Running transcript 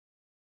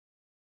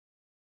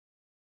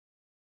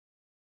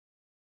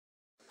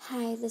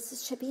Hi, this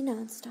is Chippy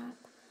Nonstop.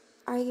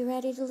 Are you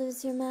ready to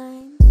lose your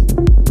mind?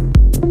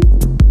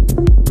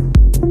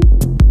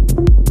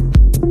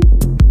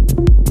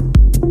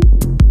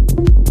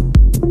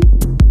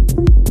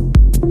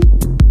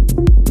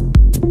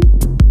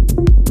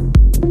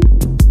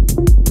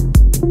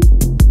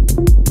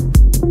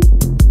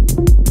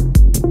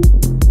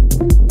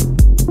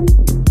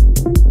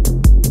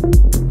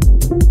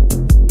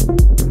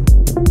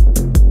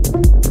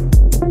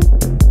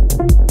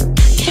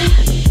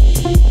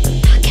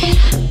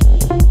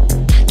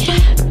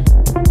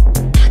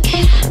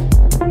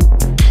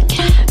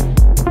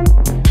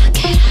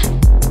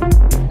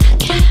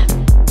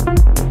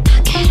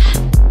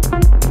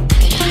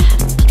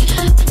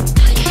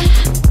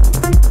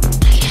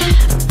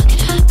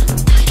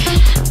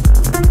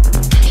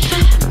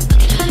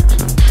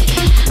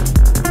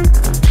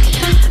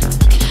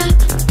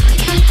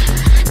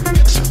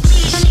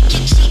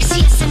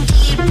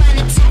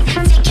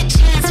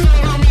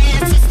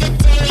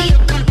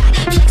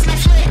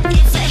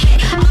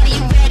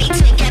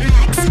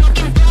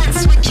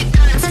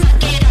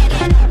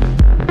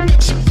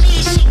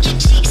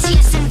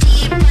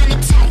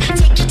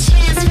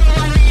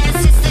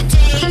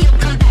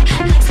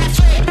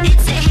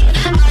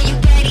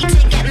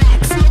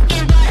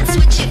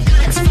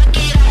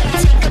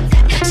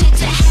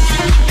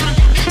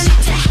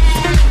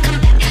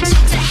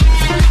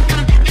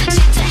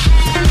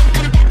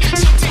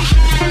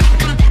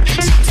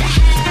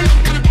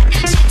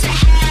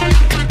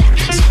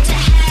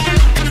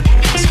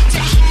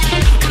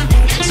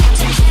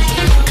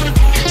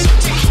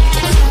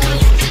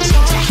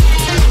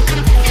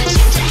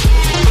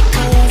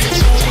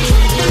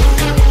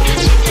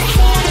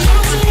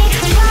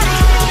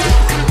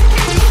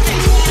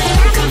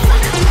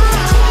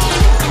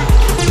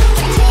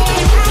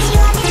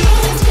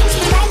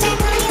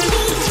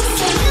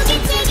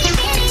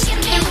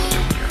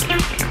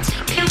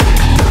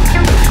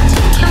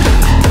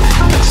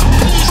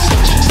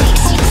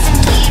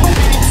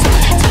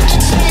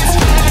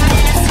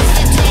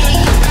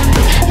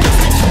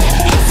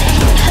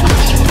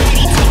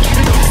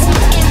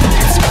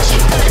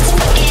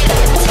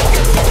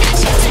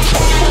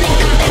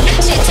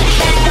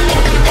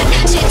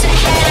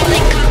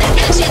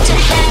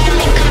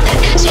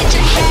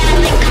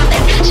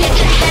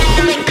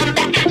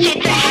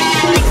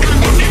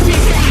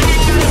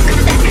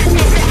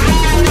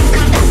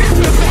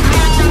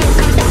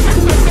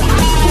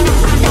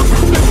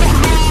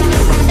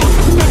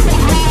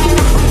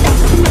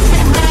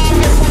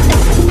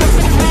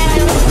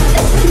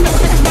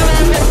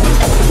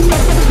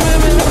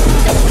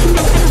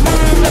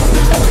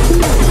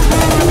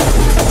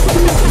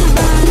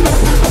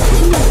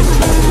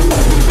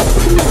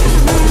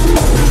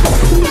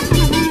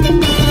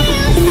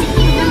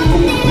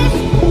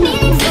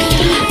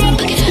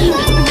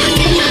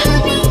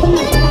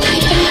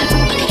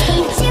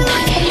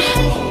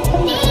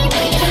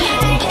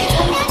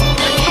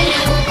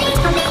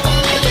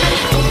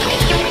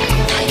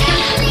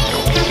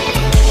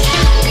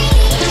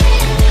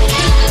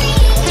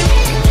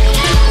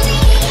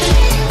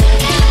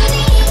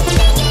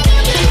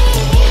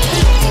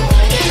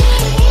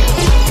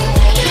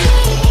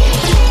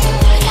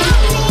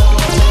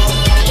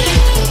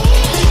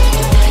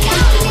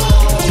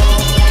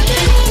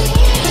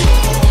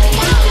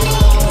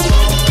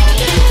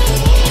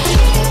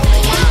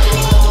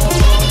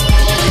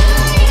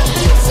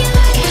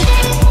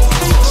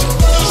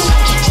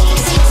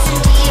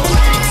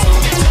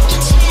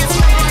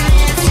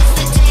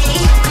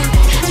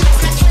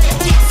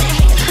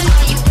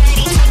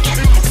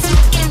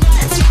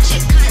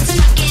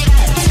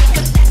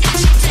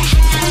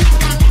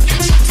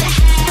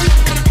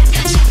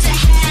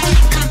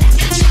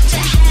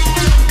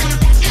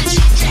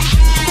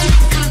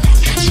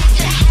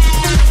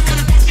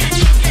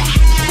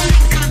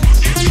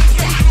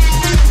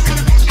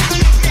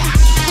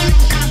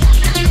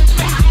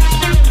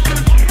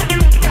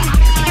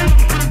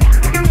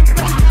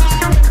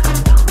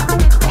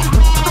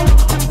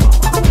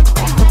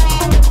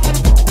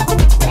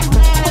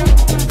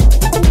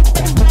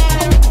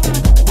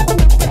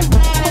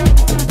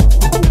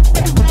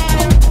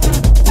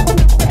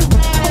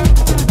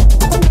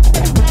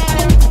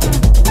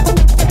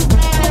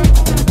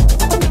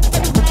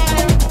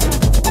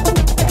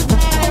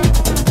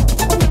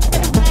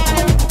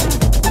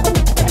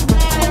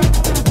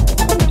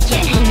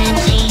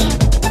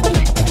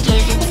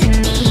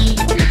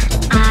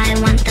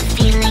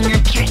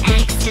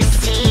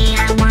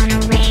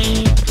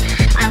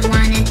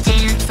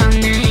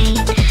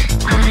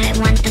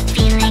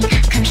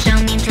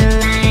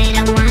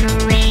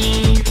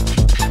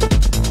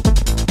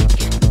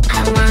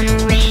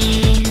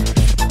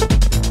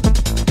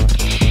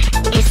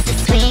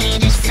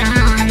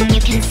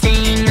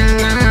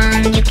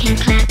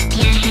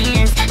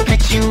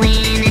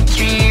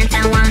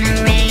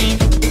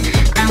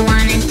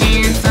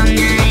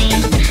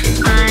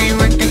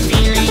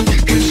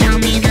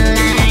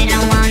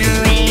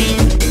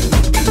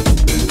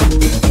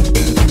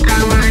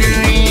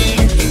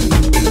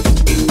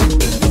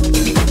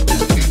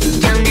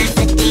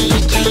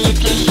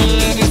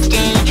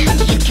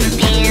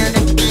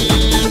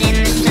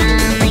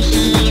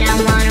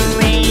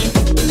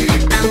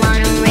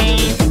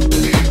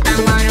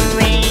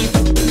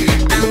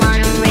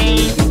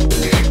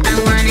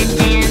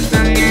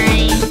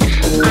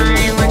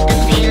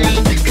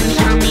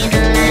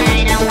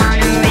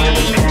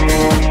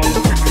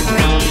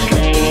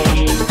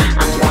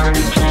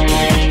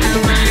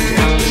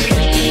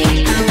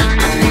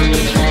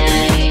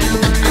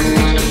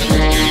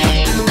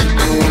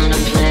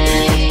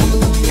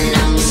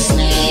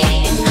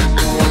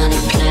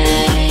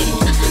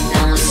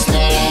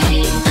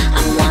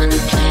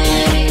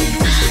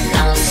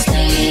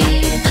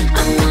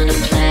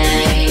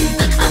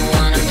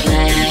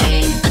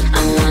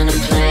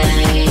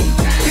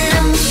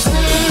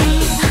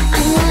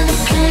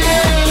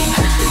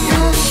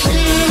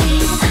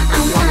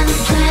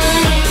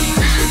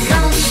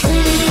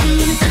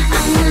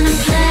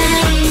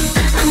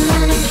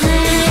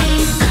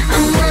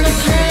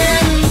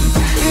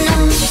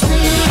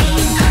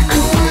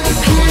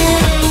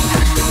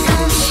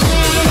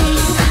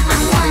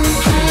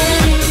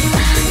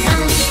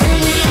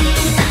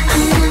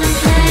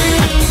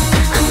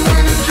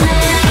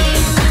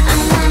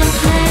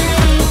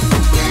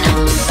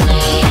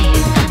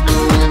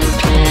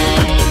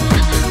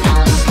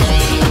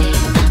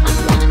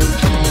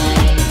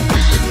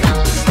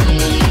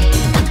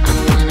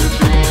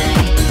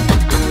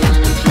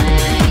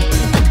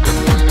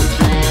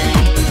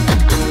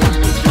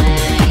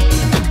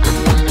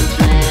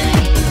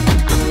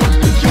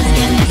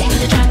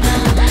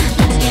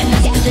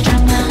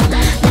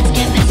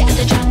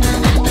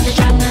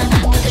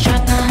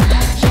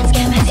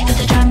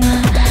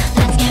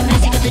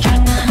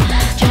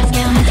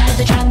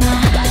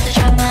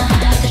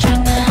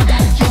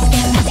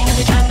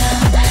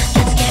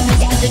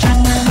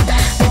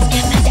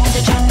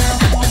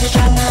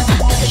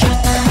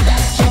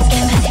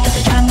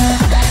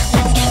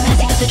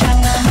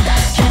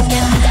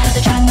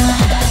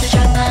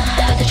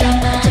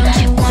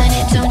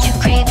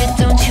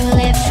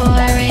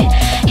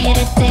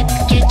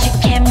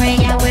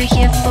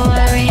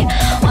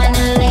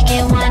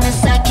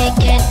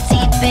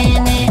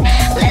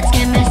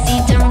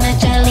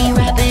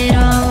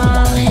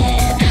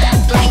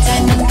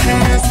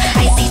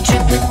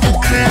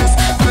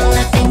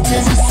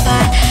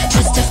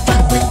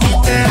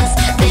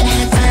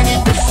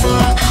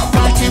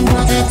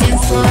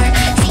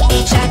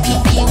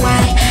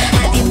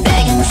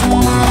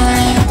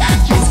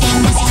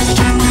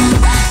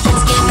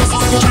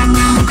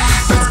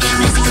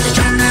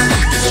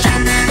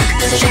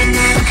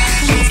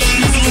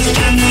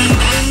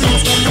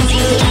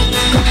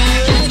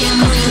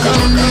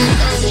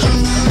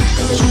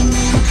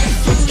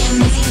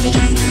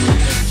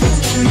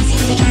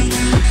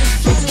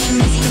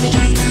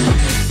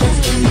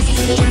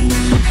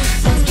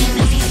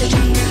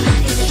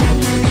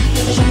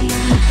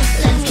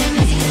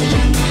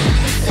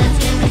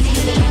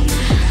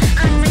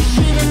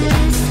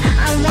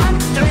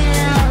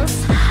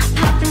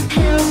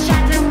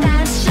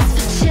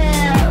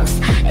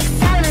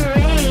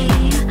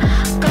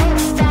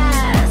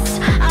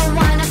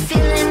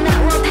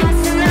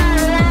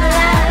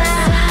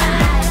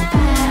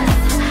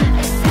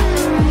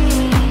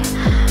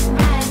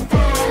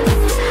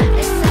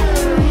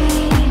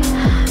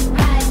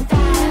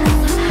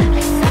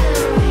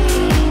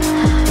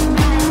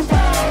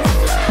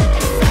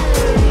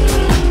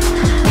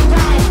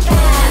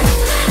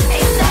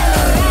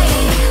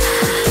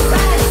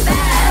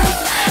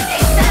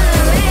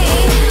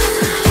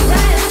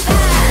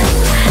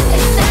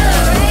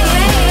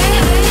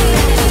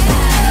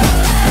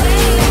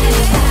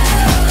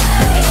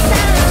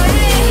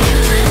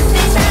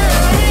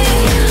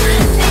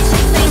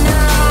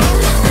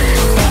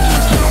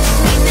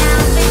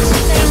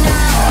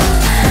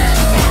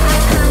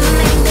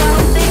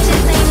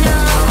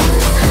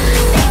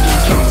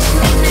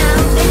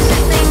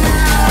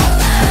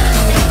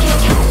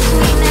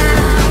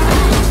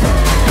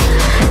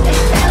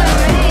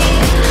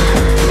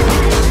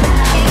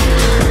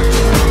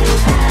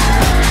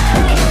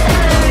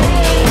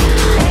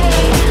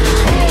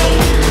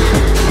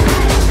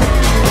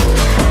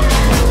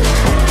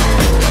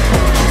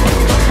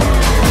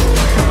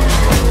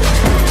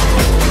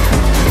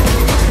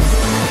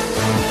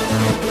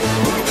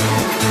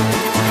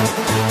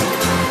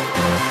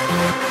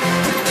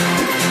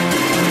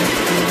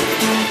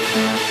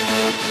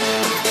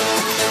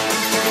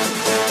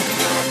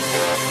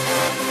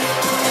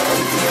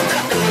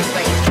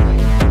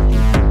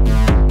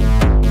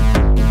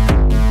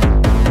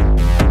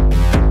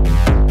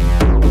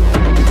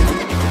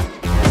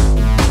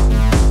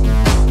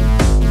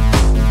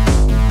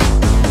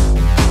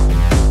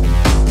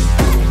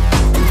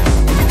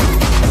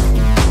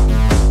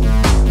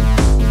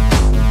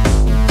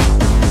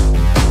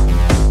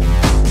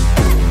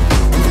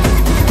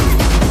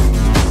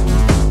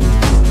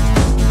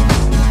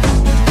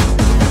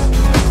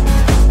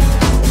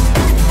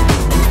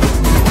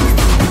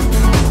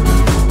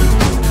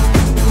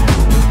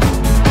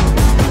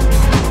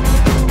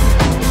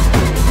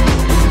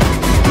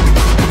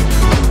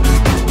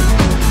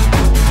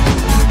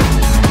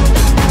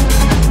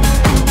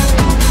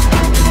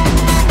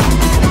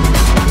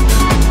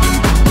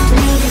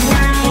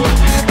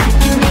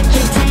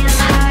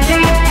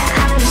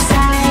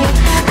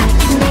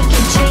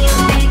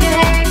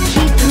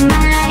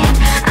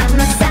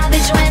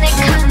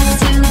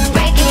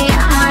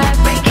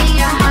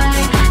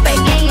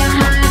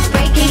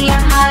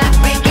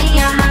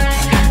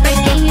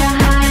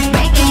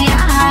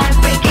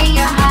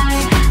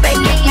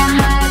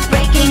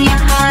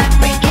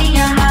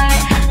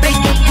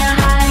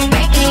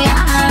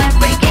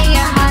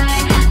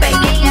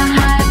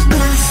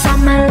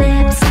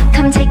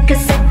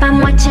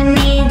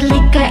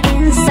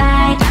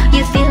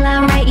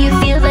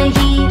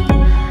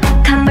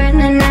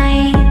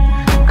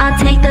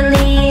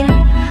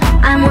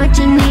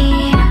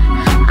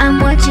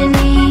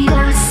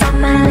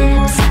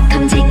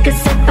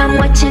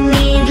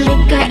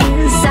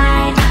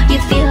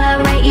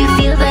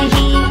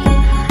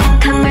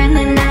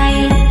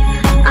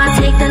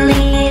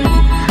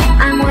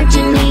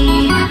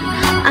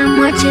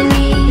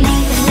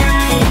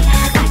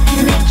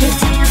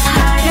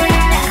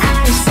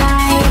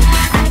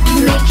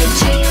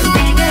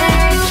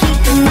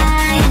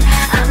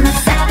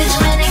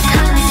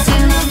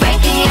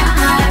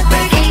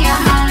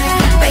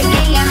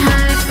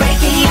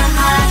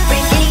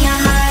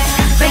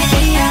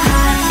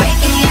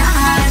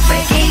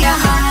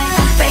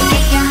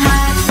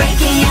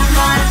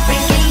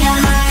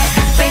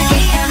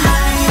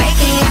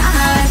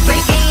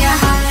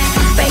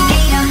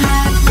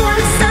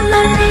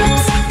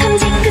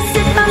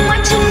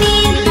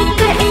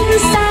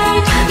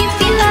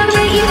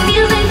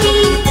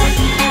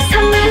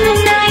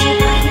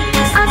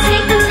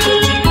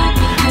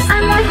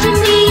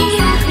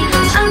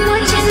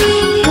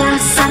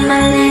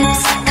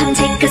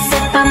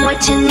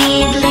 what you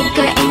need,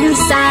 liquor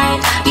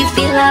inside. You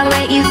feel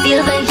alright, you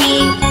feel the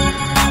heat.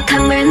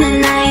 Come burn the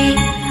night,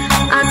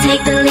 I'll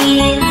take the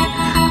lead.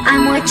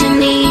 I'm what you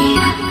need,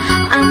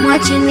 I'm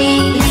what you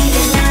need.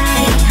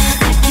 Tonight,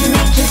 I can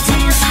make you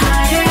dance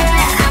harder,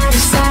 out of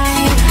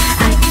sight.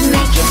 I can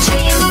make your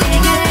dream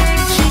bigger,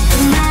 keep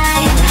in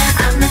mind.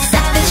 I'm a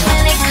savage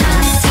when it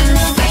comes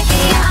to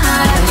breaking your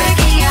heart,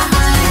 breaking your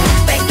heart,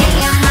 breaking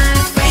your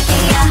heart,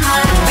 breaking your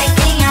heart,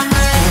 breaking your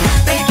heart,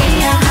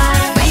 breaking your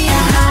heart, breaking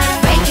your heart,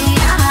 breaking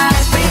your heart,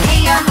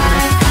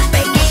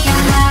 breaking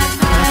your heart,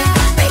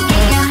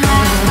 breaking your heart,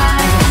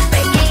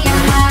 breaking your heart, breaking your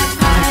heart,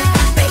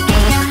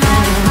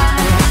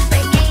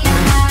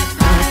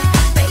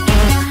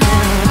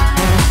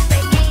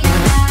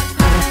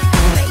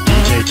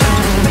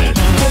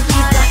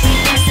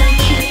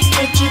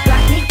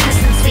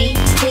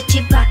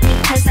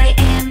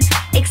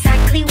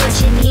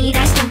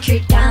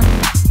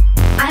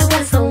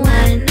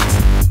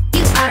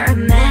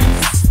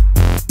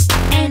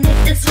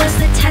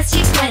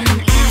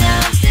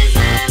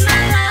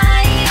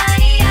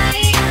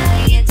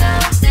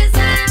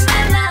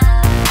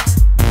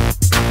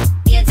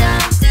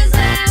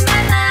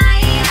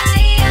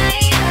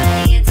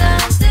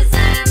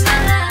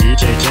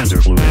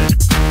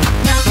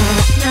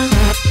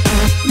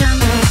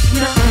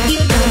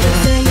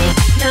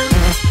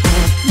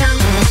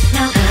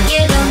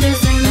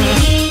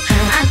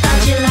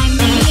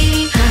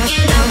 your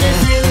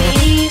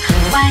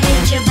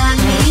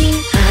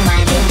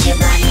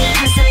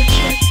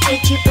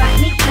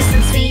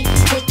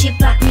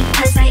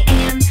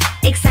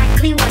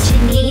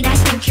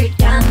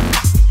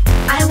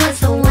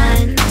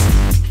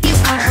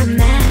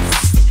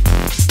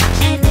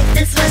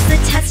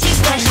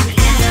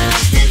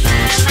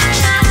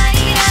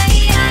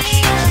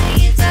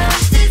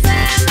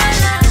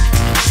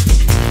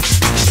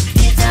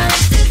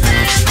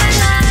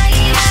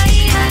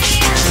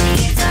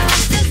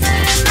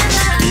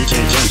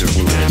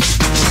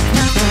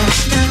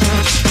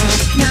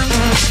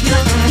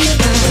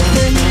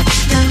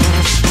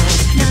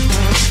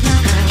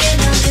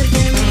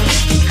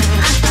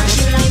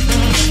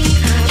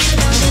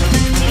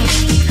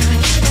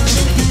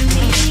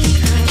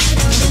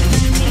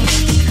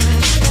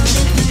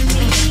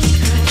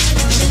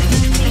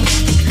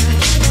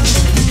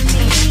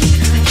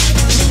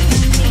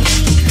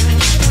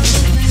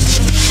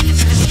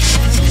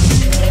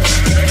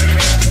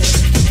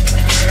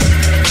breaking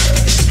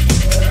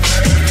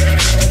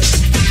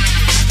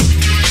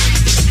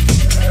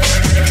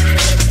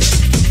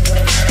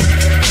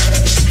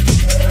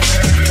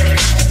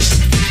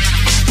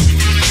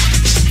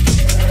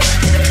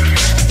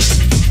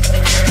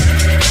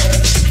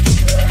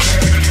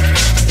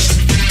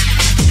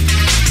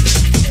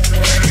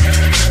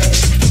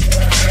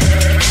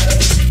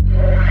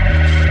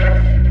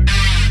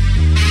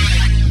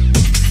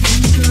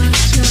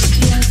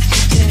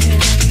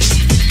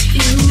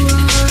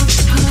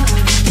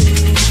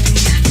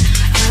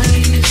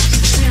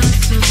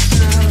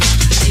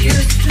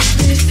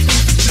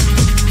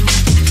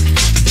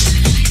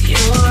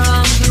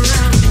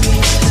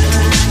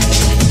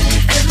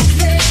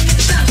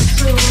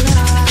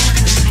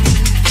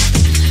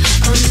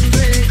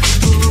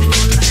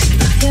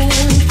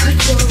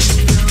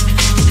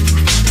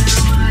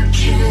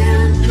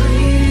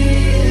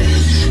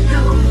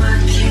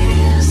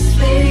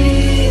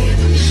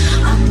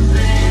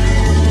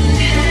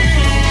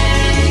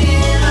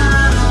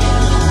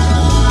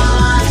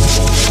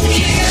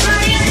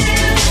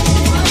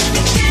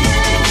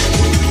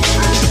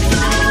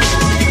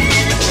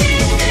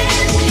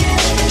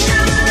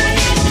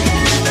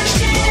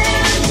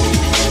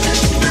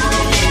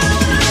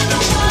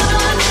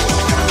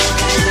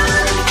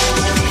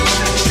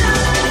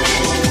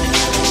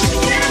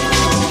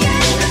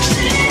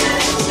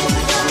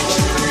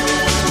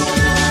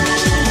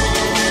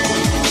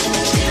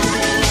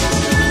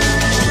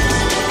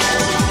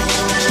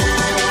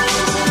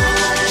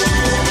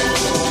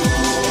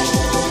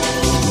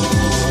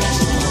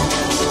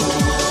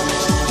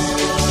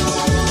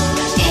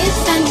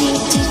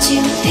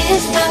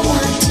If I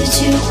wanted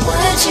you,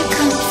 would you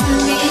come for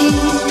me?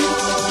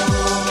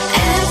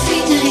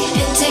 Every night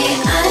and day,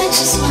 I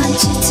just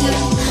want you to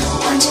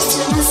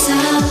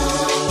myself.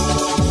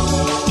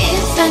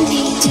 If I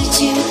needed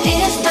you,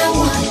 if I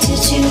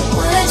wanted you,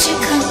 would you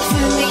come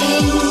for me?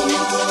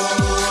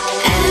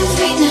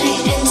 Every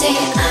night and day,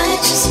 I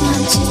just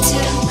want you to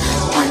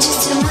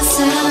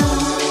myself.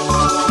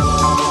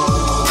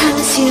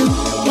 Promise you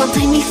won't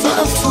play me for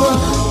a fool.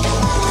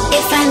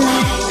 If I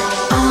lie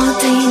all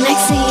day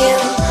next to you,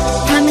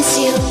 promise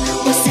you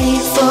we'll stay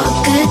for a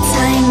good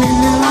time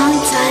and a long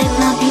time.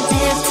 I'll be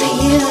there for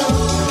you.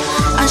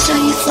 I'll show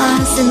you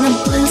flaws in the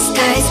blue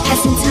skies,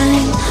 passing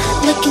time.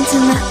 Look into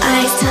my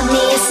eyes, tell me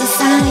it's a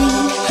sign.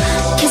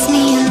 Kiss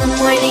me in the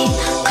morning,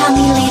 call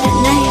me late at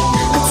night.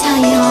 I'll tell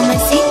you all my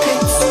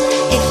secrets,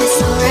 if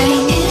it's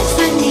alright. If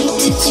I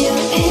needed you,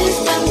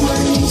 if I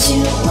wanted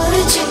you,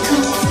 would you come